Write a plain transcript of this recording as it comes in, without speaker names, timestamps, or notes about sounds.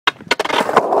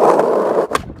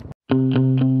First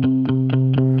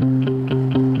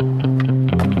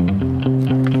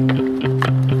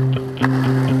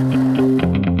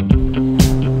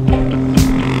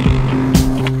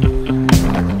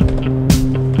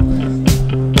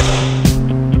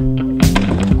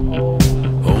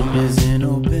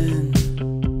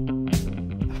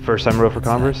time I rode for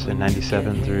Converse in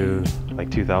 '97 through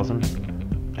like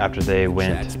 2000. After they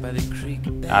went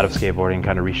out of skateboarding,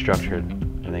 kind of restructured,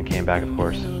 and then came back, of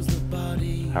course,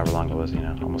 however long it was, you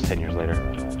know, almost 10 years later.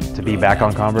 To be back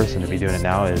on Converse and to be doing it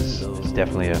now is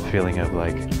definitely a feeling of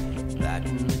like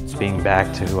being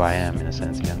back to who I am, in a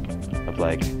sense, you know, of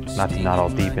like not all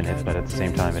deep in it, but at the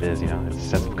same time it is, you know, it's a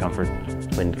sense of comfort.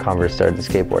 When Converse started the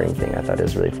skateboarding thing, I thought it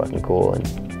was really fucking cool and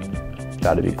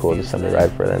thought it'd be cool to someday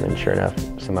ride for them, and sure enough,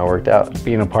 somehow worked out.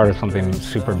 Being a part of something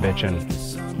super bitchin',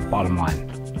 bottom line.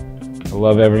 I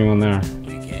love everyone there.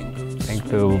 Thank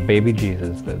the baby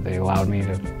Jesus that they allowed me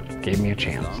to, gave me a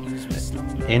chance.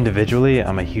 Individually,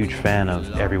 I'm a huge fan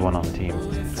of everyone on the team.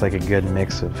 It's like a good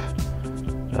mix of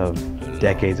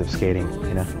decades of skating,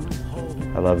 you know?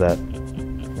 I love that.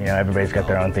 You know, everybody's got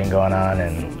their own thing going on,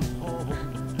 and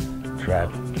it's rad.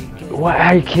 What,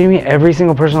 are you kidding me? Every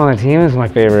single person on the team is my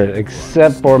favorite,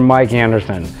 except for Mike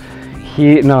Anderson.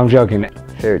 No, I'm joking.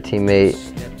 Favorite teammate,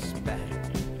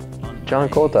 John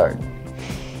Coulthard.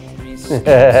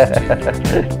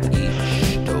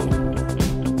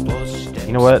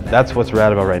 You know what? That's what's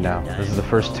rad about right now. This is the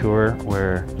first tour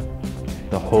where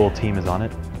the whole team is on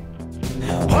it.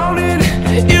 Wanted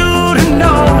you to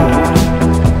know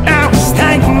I was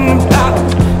thinking about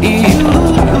you.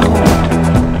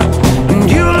 And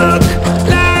you look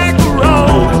like a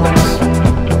rose,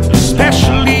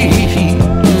 especially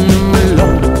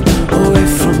alone, away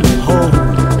from home.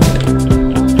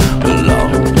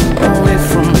 Alone, away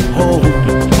from home.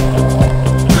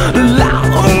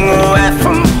 Alone, away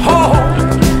from home.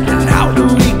 And how do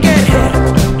we get here?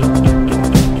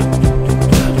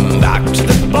 Back to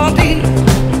the body.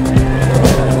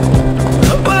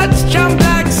 Let's jump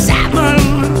like salmon.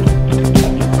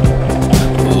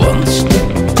 One step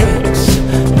takes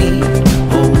me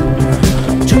home.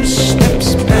 2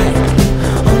 steps back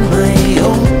on my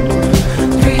own.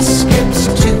 3 steps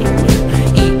to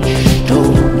each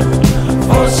toe.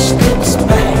 4 steps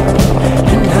back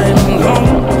and I'm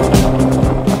gone.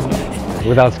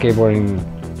 Without skateboarding,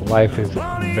 life is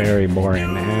very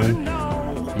boring, man.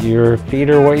 Your feet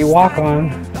are what you walk on.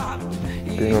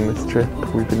 Being on this trip,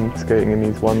 we've been skating in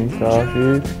these 1-star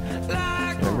shoes.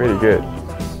 They're really good.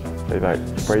 They like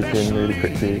break in really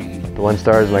quickly. The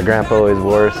 1-stars my grandpa always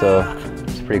wore, so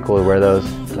it's pretty cool to wear those.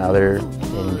 Now they're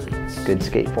in good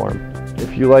skate form.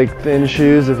 If you like thin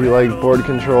shoes, if you like board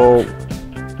control,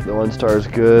 the 1-star is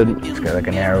good. It's got like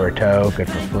a narrower toe, good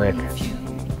for flick.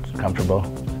 It's comfortable.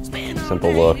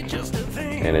 Simple look,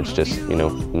 and it's just, you know,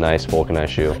 nice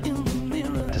vulcanized shoe.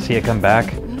 To see it come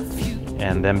back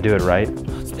and them do it right,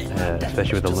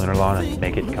 especially with the lunar lawn, and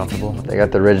make it comfortable. They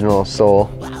got the original sole,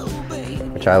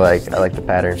 which I like. I like the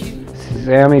pattern.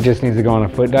 Sammy just needs to go on a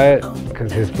foot diet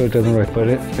because his foot doesn't really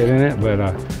fit in it, but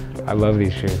I love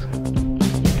these shoes.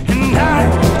 And I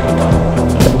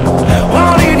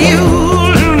wanted you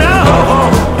to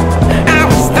know I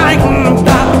was thinking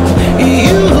about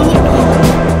you.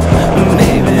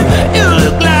 Maybe you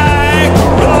look like a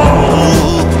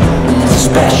rose,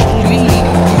 especially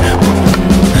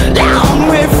down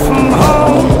away from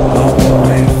home.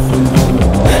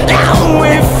 Down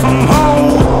away from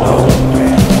home.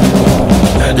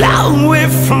 Down away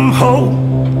from home.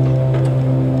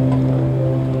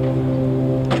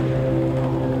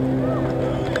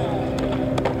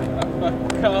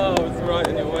 Oh, it's right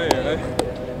in your way, right?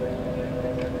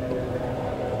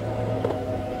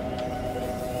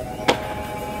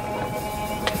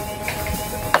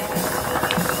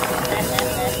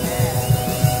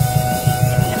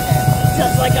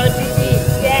 Just like on TV,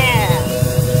 yeah!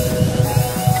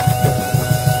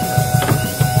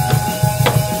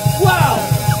 Wow!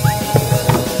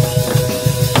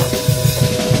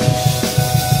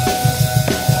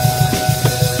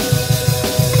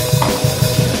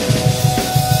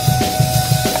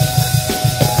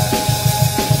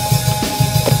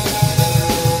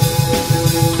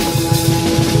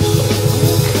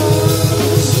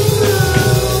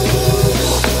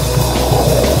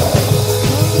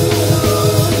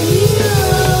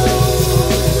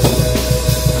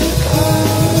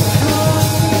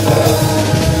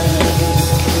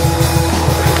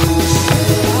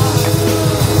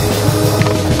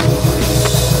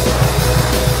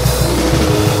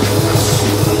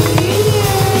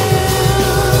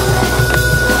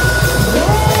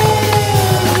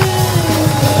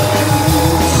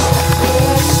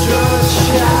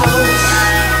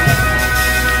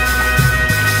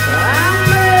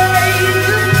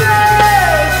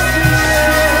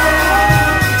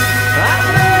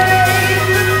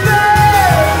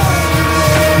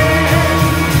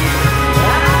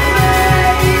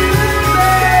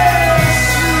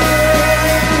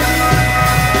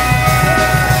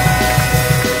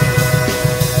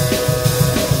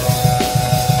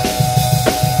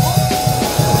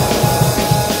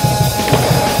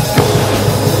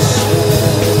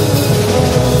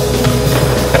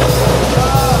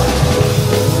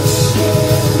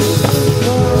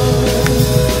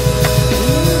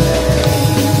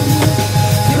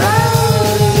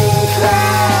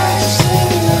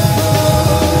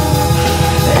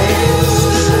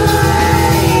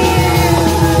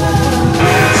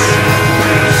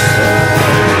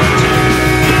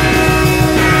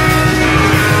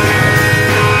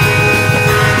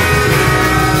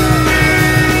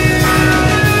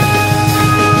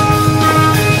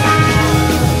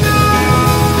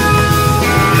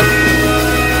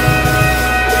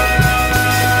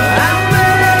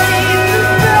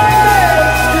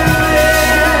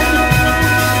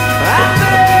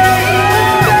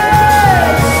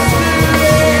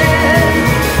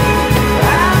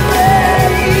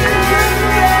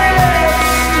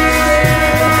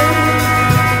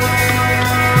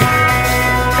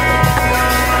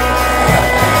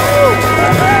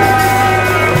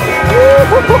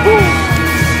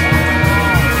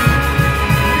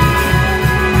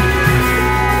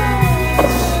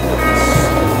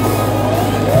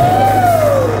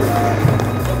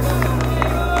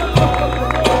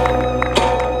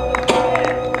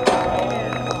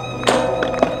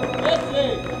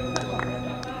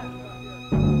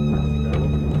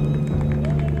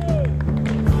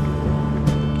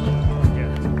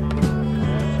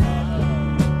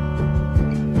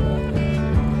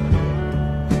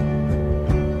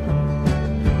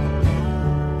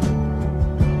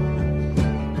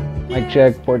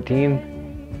 check,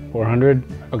 14, 400.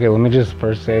 Okay, let me just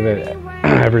first say that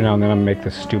every now and then I make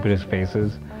the stupidest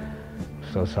faces.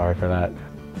 So sorry for that.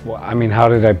 Well, I mean, how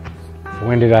do I?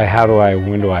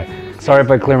 Sorry if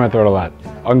I clear my throat a lot.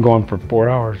 I'm going for 4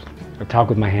 hours. I talk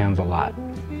with my hands a lot.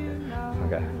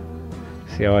 Okay.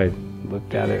 See how I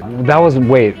looked at it?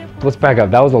 Wait, let's back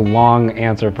up. That was a long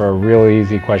answer for a really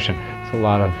easy question. It's a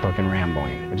lot of fucking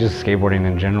rambling. Just skateboarding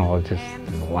in general, it's just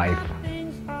life,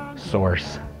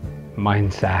 source,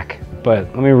 mind sack.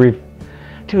 But let me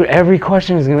dude, every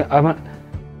question is gonna,